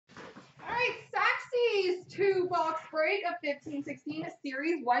2-box break of 15-16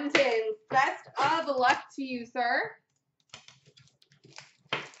 Series 110. Best of luck to you, sir.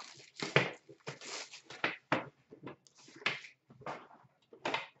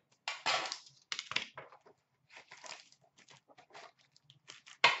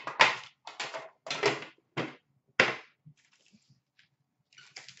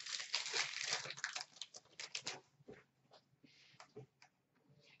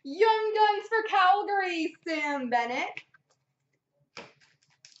 Young Guns for Calgary, Sam Bennett.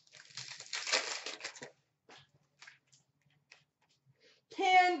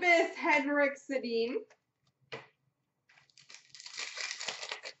 Canvas, Henrik Sedin.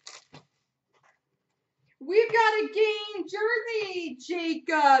 We've got a game jersey,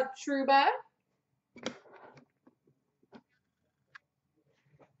 Jacob Trouba.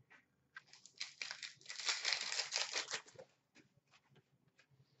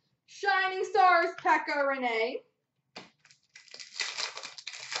 Shining Stars, Pekka Rinne.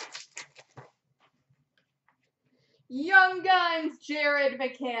 Young Guns, Jared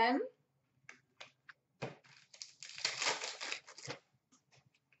McCann.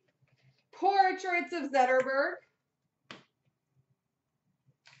 Portraits of Zetterberg.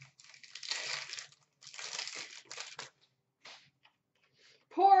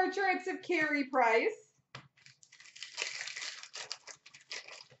 Portraits of Carey Price.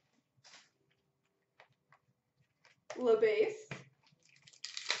 LeBase.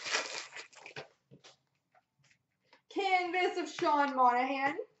 Canvas of Sean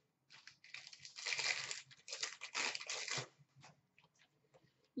Monahan.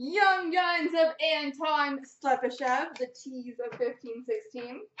 Young Guns of Anton Slepyshev, the tees of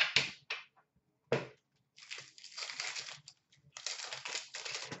 15-16.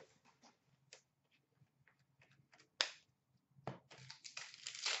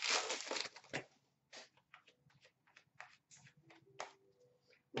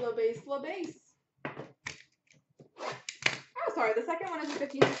 LeBase. Oh, sorry, the second one is a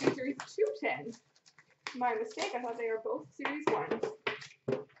 15-16 Series 210. My mistake, I thought they are both Series 1s.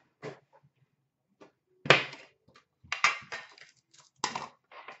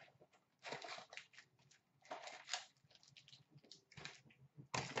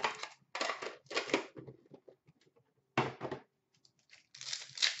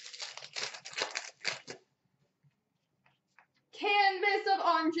 Canvas of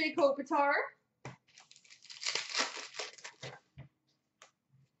Andrei Kopitar.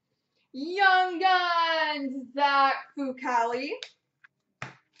 Young Guns, Zach Fucale.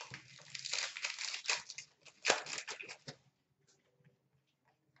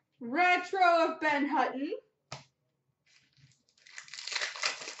 Retro of Ben Hutton.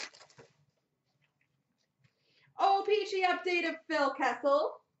 OPG update of Phil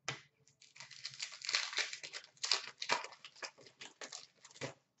Kessel.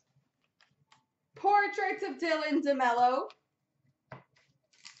 Portraits of Dylan DeMello.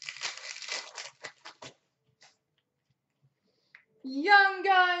 Young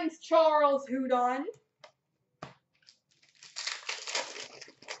Guns, Charles Hudon.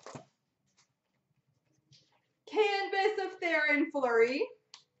 Canvas of Theron Fleury.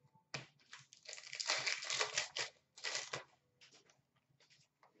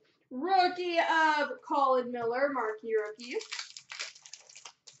 Rookie of Colin Miller, marquee rookies.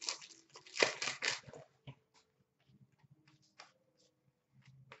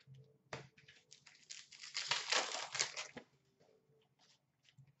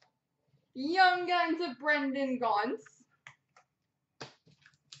 Young Guns of Brendan Gaunce.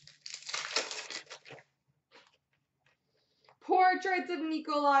 Portraits of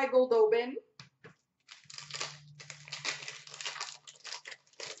Nikolai Goldobin.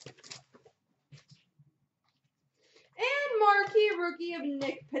 And marquee rookie of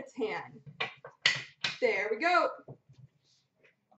Nick Patan. There we go.